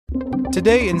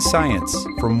Today in Science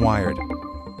from Wired.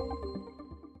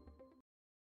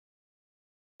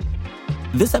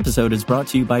 This episode is brought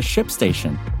to you by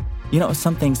ShipStation. You know,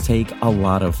 some things take a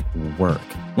lot of work,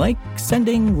 like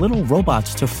sending little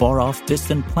robots to far-off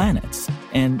distant planets.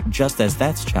 And just as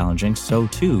that's challenging, so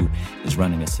too is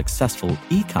running a successful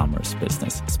e-commerce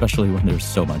business, especially when there's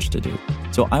so much to do.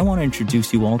 So I want to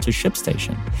introduce you all to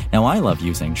ShipStation. Now, I love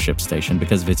using ShipStation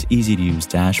because of its easy-to-use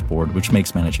dashboard, which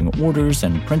makes managing orders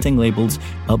and printing labels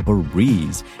a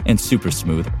breeze and super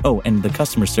smooth. Oh, and the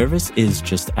customer service is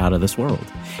just out of this world.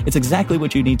 It's exactly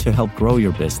what you need to help grow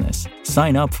your business.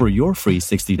 Sign up for your free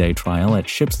 60-day trial at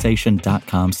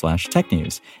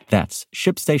shipstation.com/technews. That's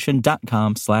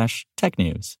shipstation.com/technews.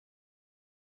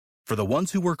 For the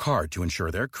ones who work hard to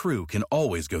ensure their crew can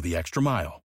always go the extra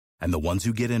mile, and the ones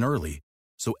who get in early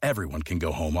so everyone can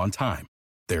go home on time,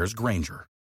 there's Grainger,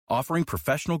 offering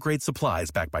professional-grade supplies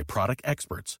backed by product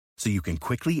experts so you can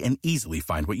quickly and easily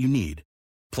find what you need.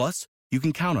 Plus, you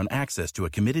can count on access to a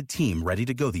committed team ready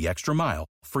to go the extra mile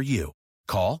for you.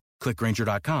 Call, click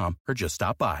Grainger.com, or just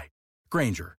stop by.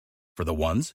 Grainger, for the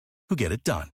ones who get it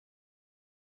done.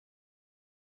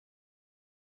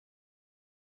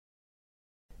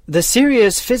 The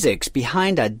Serious Physics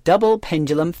Behind a Double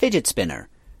Pendulum Fidget Spinner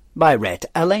by Rhett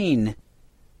Allain.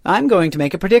 I'm going to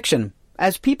make a prediction.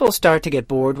 As people start to get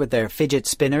bored with their fidget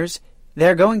spinners,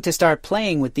 they're going to start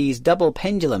playing with these double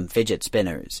pendulum fidget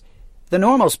spinners. The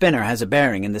normal spinner has a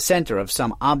bearing in the center of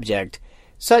some object,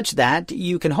 such that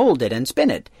you can hold it and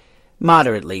spin it.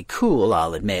 Moderately cool,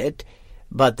 I'll admit.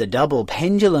 But the double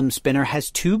pendulum spinner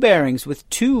has two bearings with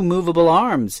two movable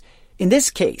arms. In this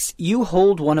case, you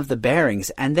hold one of the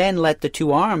bearings and then let the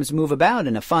two arms move about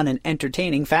in a fun and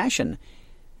entertaining fashion.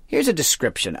 Here's a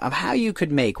description of how you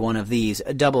could make one of these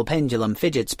double pendulum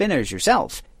fidget spinners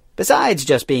yourself. Besides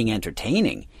just being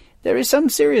entertaining, there is some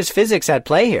serious physics at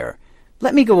play here.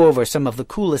 Let me go over some of the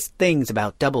coolest things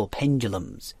about double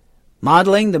pendulums.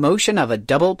 Modeling the motion of a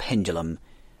double pendulum.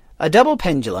 A double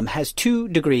pendulum has 2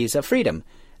 degrees of freedom.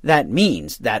 That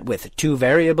means that with 2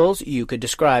 variables, you could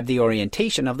describe the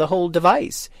orientation of the whole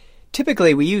device.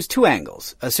 Typically, we use 2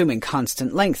 angles, assuming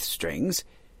constant length strings.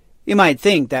 You might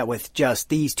think that with just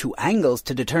these 2 angles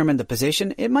to determine the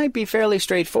position, it might be fairly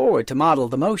straightforward to model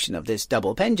the motion of this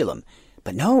double pendulum.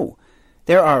 But no,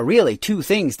 there are really 2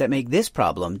 things that make this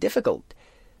problem difficult.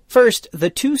 First, the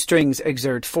 2 strings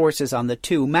exert forces on the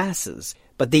 2 masses,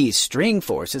 but these string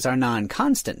forces are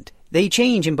non-constant. They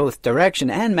change in both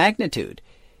direction and magnitude.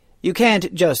 You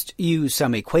can't just use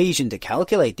some equation to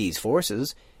calculate these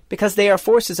forces, because they are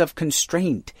forces of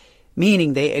constraint,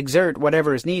 meaning they exert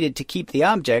whatever is needed to keep the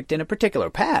object in a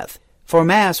particular path. For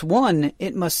mass 1,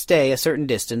 it must stay a certain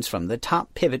distance from the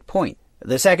top pivot point.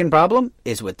 The second problem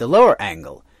is with the lower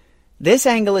angle. This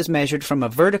angle is measured from a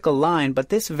vertical line, but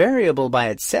this variable by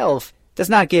itself does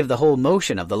not give the whole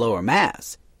motion of the lower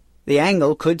mass. The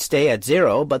angle could stay at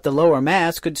 0, but the lower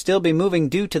mass could still be moving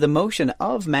due to the motion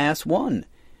of mass 1.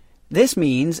 This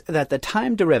means that the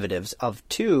time derivatives of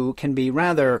 2 can be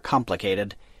rather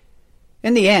complicated.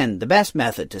 In the end, the best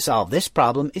method to solve this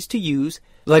problem is to use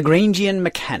Lagrangian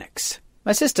mechanics,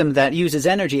 a system that uses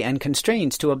energy and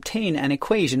constraints to obtain an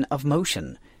equation of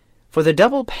motion. For the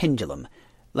double pendulum,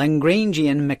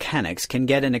 Lagrangian mechanics can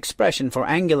get an expression for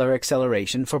angular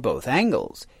acceleration for both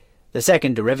angles, the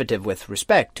second derivative with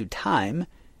respect to time,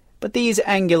 but these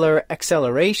angular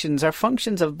accelerations are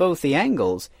functions of both the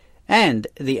angles and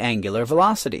the angular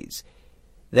velocities.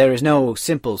 There is no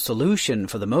simple solution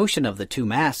for the motion of the 2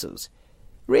 masses.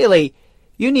 Really,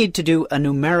 you need to do a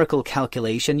numerical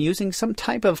calculation using some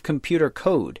type of computer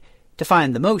code to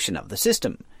find the motion of the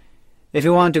system. If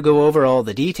you want to go over all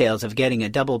the details of getting a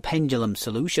double pendulum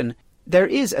solution, there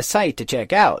is a site to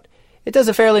check out. It does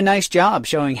a fairly nice job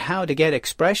showing how to get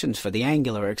expressions for the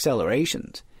angular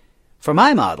accelerations. For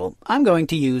my model, I'm going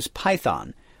to use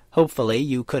Python. Hopefully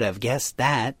you could have guessed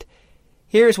that.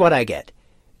 Here's what I get.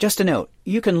 Just a note,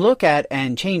 you can look at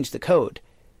and change the code.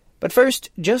 But first,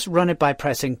 just run it by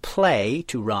pressing play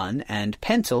to run and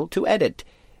pencil to edit.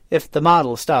 If the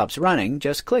model stops running,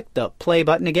 just click the play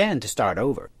button again to start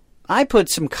over. I put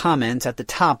some comments at the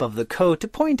top of the code to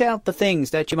point out the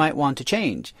things that you might want to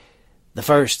change. The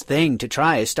first thing to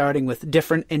try is starting with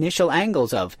different initial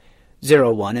angles of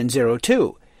 0, 1, and 0,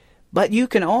 2. But you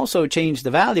can also change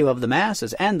the value of the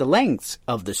masses and the lengths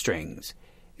of the strings.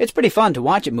 It's pretty fun to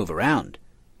watch it move around.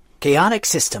 Chaotic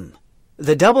system.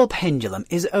 The double pendulum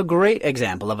is a great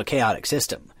example of a chaotic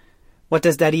system. What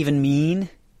does that even mean?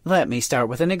 Let me start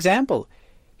with an example.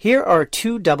 Here are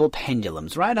 2 double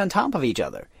pendulums right on top of each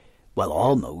other. Well,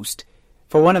 almost.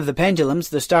 For one of the pendulums,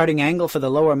 the starting angle for the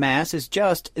lower mass is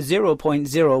just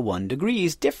 0.01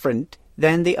 degrees different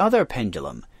than the other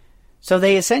pendulum, so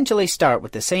they essentially start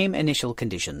with the same initial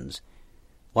conditions.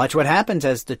 Watch what happens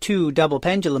as the two double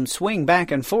pendulums swing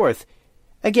back and forth.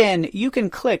 Again, you can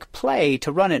click play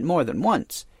to run it more than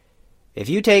once. If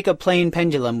you take a plain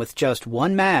pendulum with just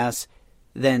one mass,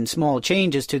 then small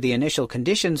changes to the initial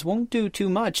conditions won't do too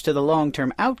much to the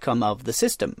long-term outcome of the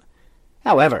system.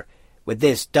 However, with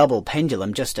this double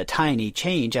pendulum, just a tiny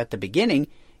change at the beginning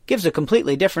gives a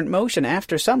completely different motion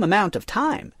after some amount of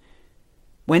time.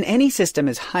 When any system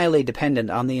is highly dependent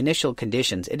on the initial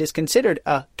conditions, it is considered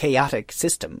a chaotic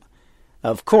system.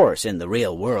 Of course, in the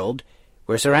real world,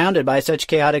 we're surrounded by such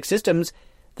chaotic systems,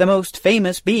 the most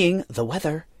famous being the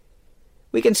weather.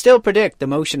 We can still predict the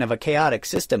motion of a chaotic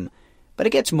system, but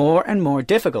it gets more and more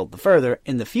difficult the further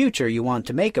in the future you want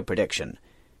to make a prediction.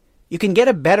 You can get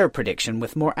a better prediction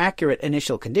with more accurate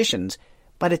initial conditions,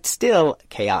 but it's still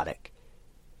chaotic.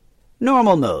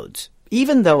 Normal modes.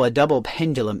 Even though a double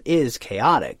pendulum is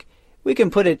chaotic, we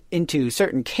can put it into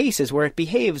certain cases where it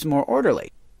behaves more orderly.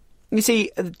 You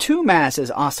see, the two masses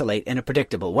oscillate in a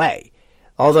predictable way.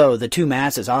 Although the two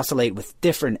masses oscillate with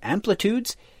different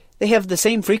amplitudes, they have the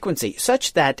same frequency,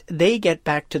 such that they get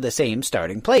back to the same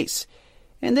starting place.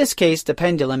 In this case, the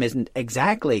pendulum isn't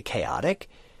exactly chaotic.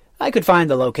 I could find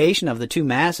the location of the two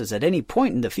masses at any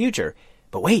point in the future.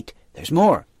 But wait, there's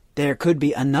more. There could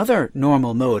be another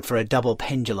normal mode for a double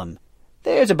pendulum.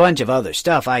 There's a bunch of other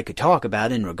stuff I could talk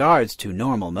about in regards to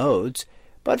normal modes,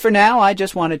 but for now I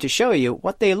just wanted to show you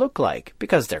what they look like,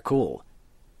 because they're cool.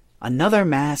 Another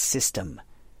mass system.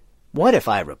 What if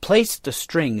I replaced the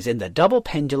strings in the double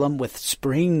pendulum with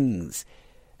springs?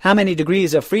 How many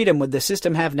degrees of freedom would the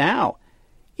system have now?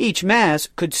 Each mass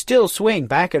could still swing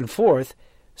back and forth,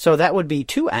 so that would be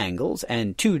 2 angles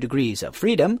and 2 degrees of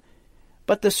freedom,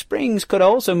 but the springs could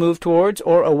also move towards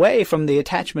or away from the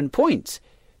attachment points.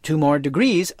 2 more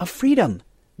degrees of freedom.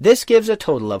 This gives a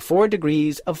total of 4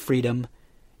 degrees of freedom.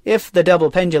 If the double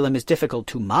pendulum is difficult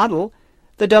to model,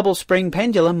 the double spring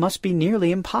pendulum must be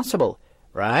nearly impossible,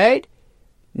 right?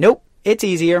 Nope, it's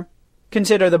easier.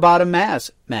 Consider the bottom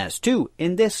mass, mass 2,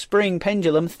 in this spring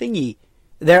pendulum thingy.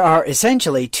 There are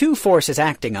essentially 2 forces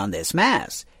acting on this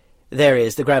mass. There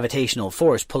is the gravitational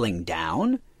force pulling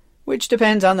down, which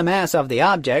depends on the mass of the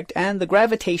object, and the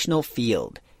gravitational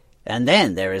field. And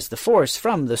then there is the force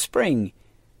from the spring.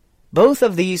 Both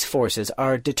of these forces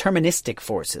are deterministic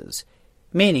forces,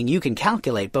 meaning you can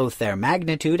calculate both their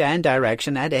magnitude and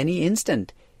direction at any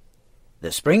instant.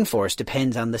 The spring force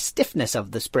depends on the stiffness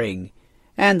of the spring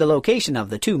and the location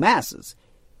of the 2 masses.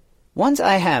 Once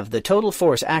I have the total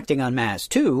force acting on mass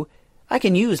 2, I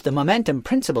can use the momentum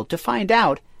principle to find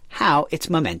out how its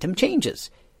momentum changes.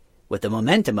 With the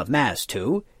momentum of mass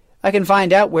 2, I can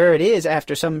find out where it is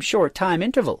after some short time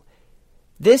interval.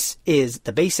 This is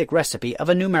the basic recipe of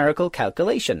a numerical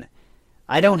calculation.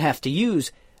 I don't have to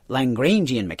use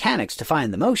Lagrangian mechanics to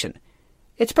find the motion.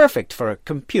 It's perfect for a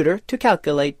computer to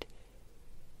calculate.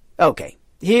 Okay,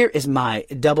 here is my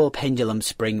double pendulum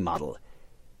spring model.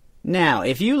 Now,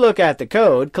 if you look at the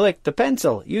code, click the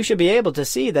pencil, you should be able to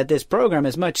see that this program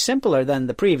is much simpler than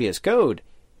the previous code.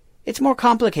 It's more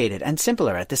complicated and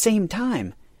simpler at the same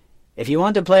time. If you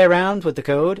want to play around with the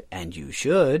code, and you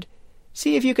should,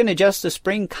 see if you can adjust the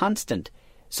spring constant,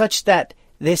 such that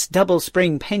this double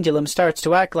spring pendulum starts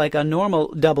to act like a normal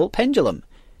double pendulum.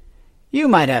 You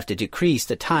might have to decrease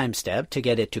the time step to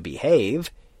get it to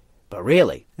behave, but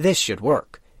really, this should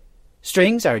work.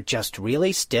 Strings are just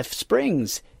really stiff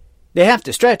springs. They have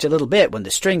to stretch a little bit when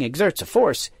the string exerts a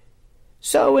force.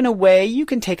 So in a way, you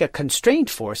can take a constraint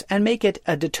force and make it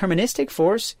a deterministic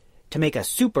force to make a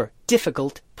super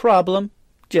difficult problem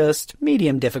just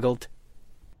medium difficult.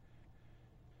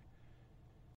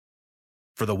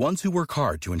 For the ones who work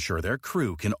hard to ensure their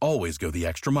crew can always go the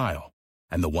extra mile,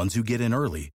 and the ones who get in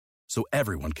early so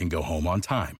everyone can go home on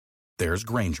time, there's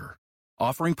Grainger,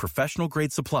 offering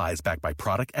professional-grade supplies backed by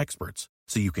product experts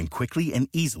so you can quickly and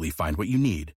easily find what you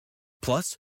need.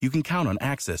 Plus, you can count on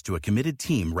access to a committed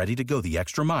team ready to go the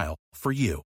extra mile for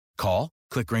you. Call,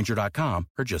 click Grainger.com,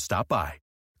 or just stop by.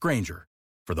 Grainger,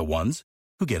 for the ones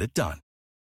who get it done.